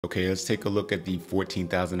Okay, let's take a look at the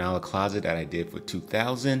 $14,000 closet that I did for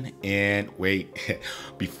 $2,000. And wait,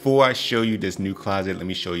 before I show you this new closet, let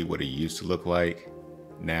me show you what it used to look like.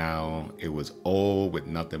 Now, it was old with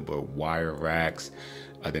nothing but wire racks.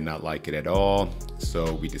 I did not like it at all.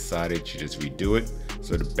 So we decided to just redo it.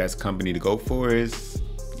 So the best company to go for is,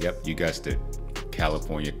 yep, you guessed it,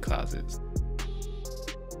 Califonia Closets.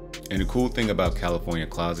 And the cool thing about Califonia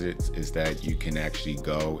Closets is that you can actually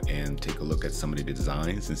go and take a look at some of the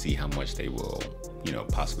designs and see how much they will,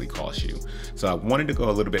 possibly cost you. So I wanted to go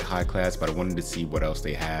a little bit high class, but I wanted to see what else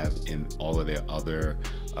they have in all of their other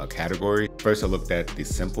categories. First, I looked at the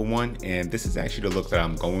simple one, and this is actually the look that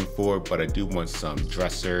I'm going for, but I do want some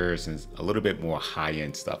dressers and a little bit more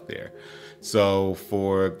high-end stuff there. So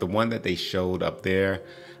for the one that they showed up there,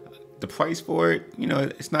 the price for it,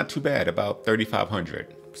 it's not too bad, about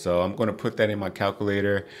 $3,500. So I'm going to put that in my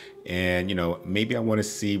calculator, and maybe I want to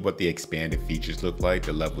see what the expanded features look like,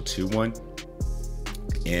 the level 2 one.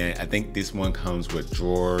 And I think this one comes with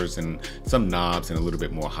drawers and some knobs and a little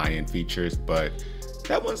bit more high-end features, but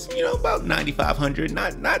that one's about $9,500.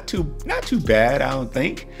 Not too bad, I don't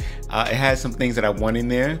think. It has some things that I want in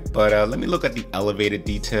there, but let me look at the elevated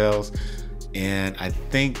details. And I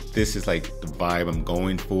think this is like the vibe I'm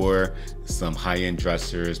going for. Some high-end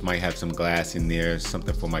dressers, might have some glass in there,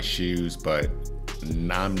 something for my shoes, but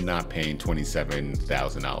I'm not paying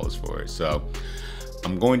 $27,000 for it. So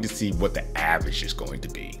I'm going to see what the average is going to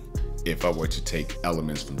be if I were to take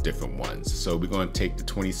elements from different ones. So we're going to take the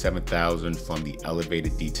 $27,000 from the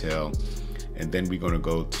elevated detail, and then we're going to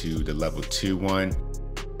go to the level 2 one.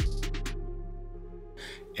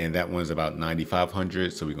 And that one's about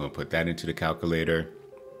 $9,500, so we're going to put that into the calculator.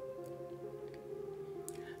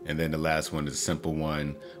 And then the last one is a simple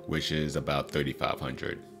one, which is about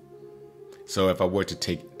 $3,500. So if I were to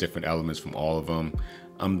take different elements from all of them,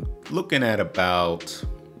 I'm looking at about,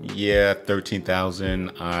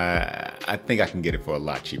 $13,000. I think I can get it for a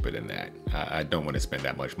lot cheaper than that. I don't want to spend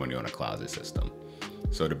that much money on a closet system.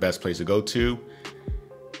 So the best place to go to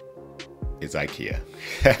is Ikea.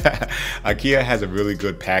 Ikea has a really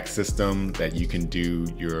good pack system that you can do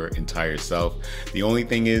your entire self. The only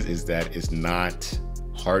thing is that it's not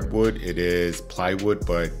hardwood, it is plywood,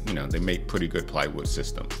 but they make pretty good plywood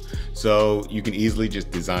systems. So you can easily just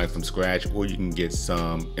design from scratch, or you can get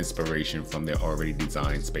some inspiration from their already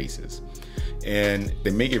designed spaces. And they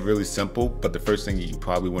make it really simple, but the first thing you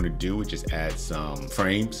probably want to do is just add some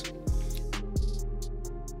frames.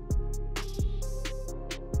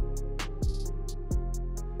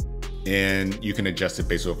 And you can adjust it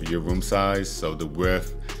based off of your room size, so the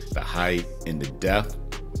width, the height, and the depth.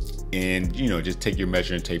 And just take your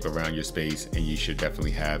measuring tape around your space, and you should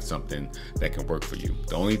definitely have something that can work for you.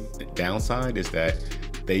 The only downside is that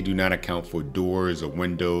they do not account for doors or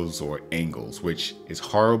windows or angles, which is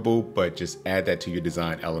horrible, but just add that to your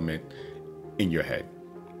design element in your head.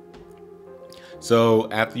 So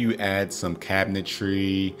after you add some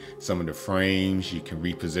cabinetry, some of the frames, you can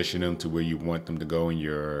reposition them to where you want them to go in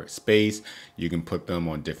your space. You can put them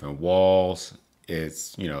on different walls.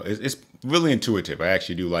 It's really intuitive. I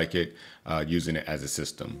actually do like it, using it as a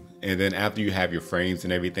system. And then after you have your frames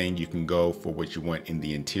and everything, you can go for what you want in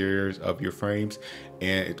the interiors of your frames.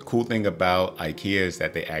 And the cool thing about Ikea is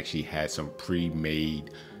that they actually had some pre-made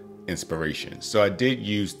inspiration. So I did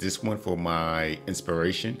use this one for my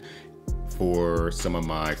inspiration for some of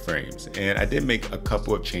my frames, and I did make a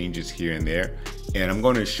couple of changes here and there, and I'm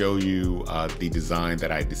going to show you the design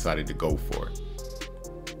that I decided to go for.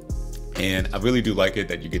 And I really do like it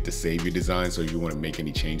that you get to save your design, so if you want to make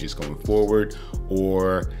any changes going forward,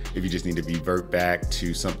 or if you just need to revert back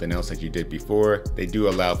to something else that you did before, they do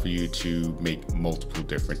allow for you to make multiple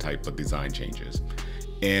different types of design changes.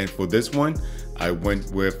 And for this one, I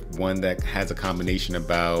went with one that has a combination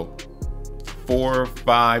about 4 or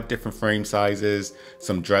 5 different frame sizes,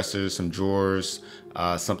 some dressers, some drawers,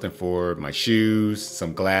 something for my shoes,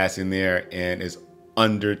 some glass in there, and it's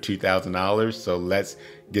under $2,000. So let's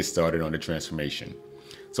get started on the transformation.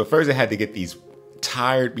 So first I had to get these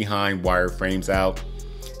tired behind wire frames out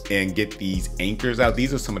and get these anchors out.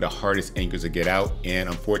 These are some of the hardest anchors to get out, and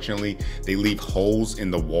unfortunately they leave holes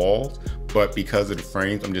in the walls, but because of the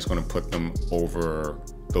frames, I'm just going to put them over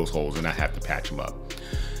those holes and I have to patch them up.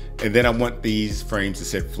 And then I want these frames to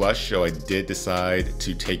sit flush, so I did decide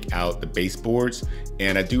to take out the baseboards.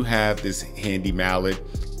 And I do have this handy mallet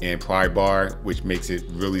and pry bar, which makes it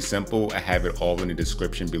really simple. I have it all in the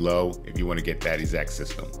description below if you want to get that exact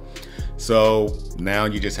system. So now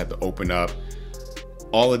you just have to open up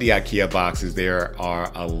all of the Ikea boxes. There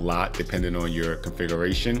are a lot depending on your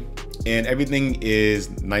configuration, and everything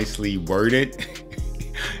is nicely worded.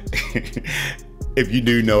 if you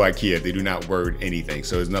do know Ikea, they do not word anything.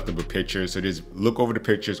 So there's nothing but pictures. So just look over the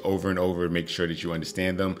pictures over and over and make sure that you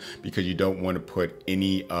understand them, because you don't want to put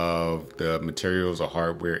any of the materials or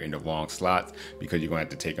hardware in the wrong slots, because you're going to have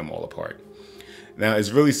to take them all apart. Now,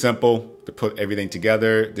 it's really simple to put everything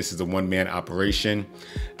together. This is a one-man operation.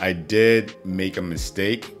 I did make a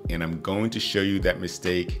mistake, and I'm going to show you that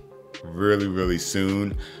mistake really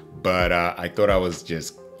soon. But I thought I was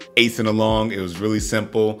just acing along. It was really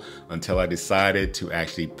simple until I decided to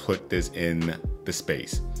actually put this in the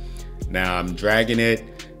space. Now I'm dragging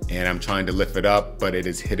it and I'm trying to lift it up, but it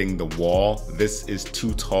is hitting the wall. This is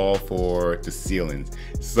too tall for the ceilings.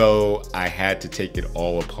 So I had to take it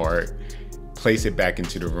all apart, place it back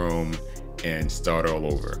into the room, and start all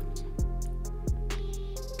over.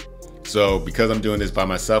 So because I'm doing this by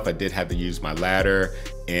myself, I did have to use my ladder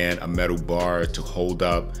and a metal bar to hold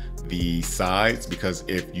up the sides, because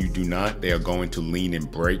if you do not, they are going to lean and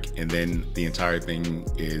break, and then the entire thing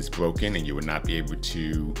is broken and you will not be able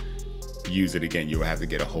to use it again. You will have to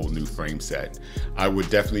get a whole new frame set. I would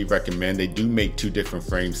definitely recommend, they do make two different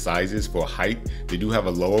frame sizes for height. They do have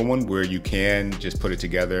a lower one where you can just put it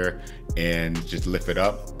together and just lift it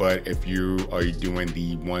up. But if you are doing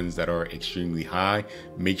the ones that are extremely high,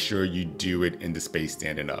 make sure you do it in the space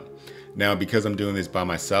standing up. Now, because I'm doing this by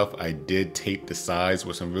myself, I did tape the sides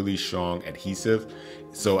with some really strong adhesive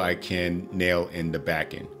so I can nail in the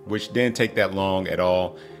backing, which didn't take that long at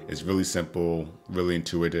all. It's really simple, really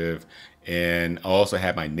intuitive. And I also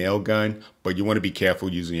have my nail gun, but you want to be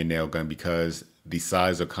careful using your nail gun because the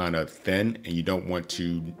sides are kind of thin and you don't want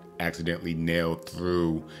to accidentally nail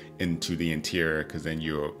through into the interior, because then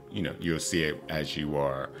you'll see it as you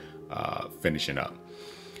are finishing up.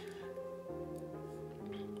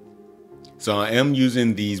 So I am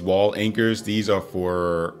using these wall anchors. These are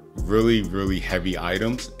for really heavy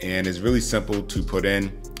items, and it's really simple to put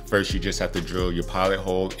in. First, you just have to drill your pilot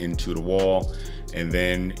hole into the wall, and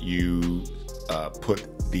then you put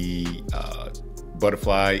the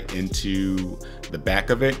butterfly into the back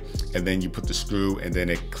of it, and then you put the screw, and then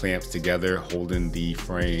it clamps together, holding the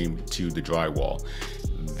frame to the drywall.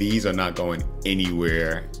 These are not going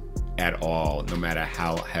anywhere at all, no matter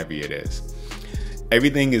how heavy it is.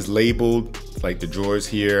 Everything is labeled, like the drawers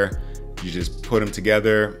here. You just put them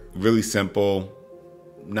together, really simple,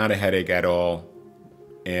 not a headache at all.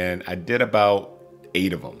 And I did about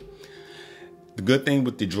 8 of them. The good thing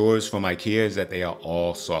with the drawers from Ikea is that they are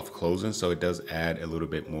all soft closing, so it does add a little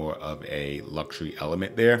bit more of a luxury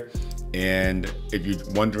element there. And if you're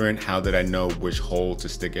wondering how did I know which hole to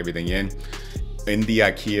stick everything in the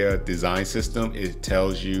Ikea design system, it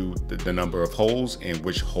tells you the number of holes and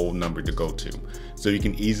which hole number to go to. So you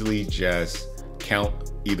can easily just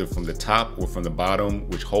count either from the top or from the bottom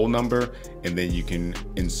which hole number, and then you can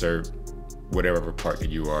insert whatever part that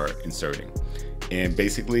you are inserting. And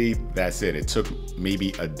basically that's it. It took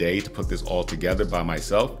maybe a day to put this all together by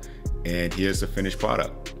myself, and here's the finished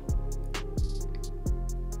product.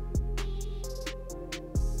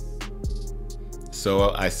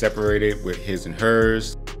 So I separated with his and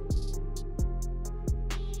hers.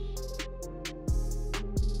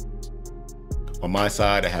 On my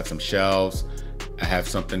side, I have some shelves. I have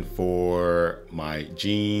something for my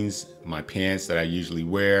jeans, my pants that I usually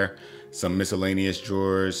wear, some miscellaneous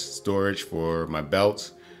drawers, storage for my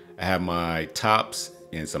belts. I have my tops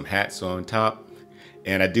and some hats on top.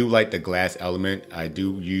 And I do like the glass element. I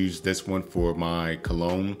do use this one for my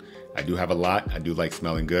cologne. I do have a lot. I do like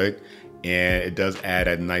smelling good. And it does add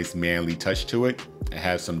a nice manly touch to it. I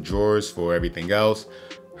have some drawers for everything else.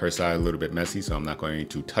 Her side a little bit messy, so I'm not going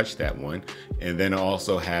to touch that one. And then I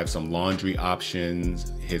also have some laundry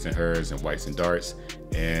options, his and hers, and whites and darts,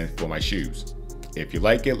 and for my shoes. If you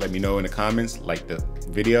like it, let me know in the comments, like the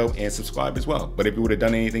video, and subscribe as well. But if you would have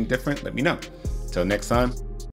done anything different, let me know. Till next time.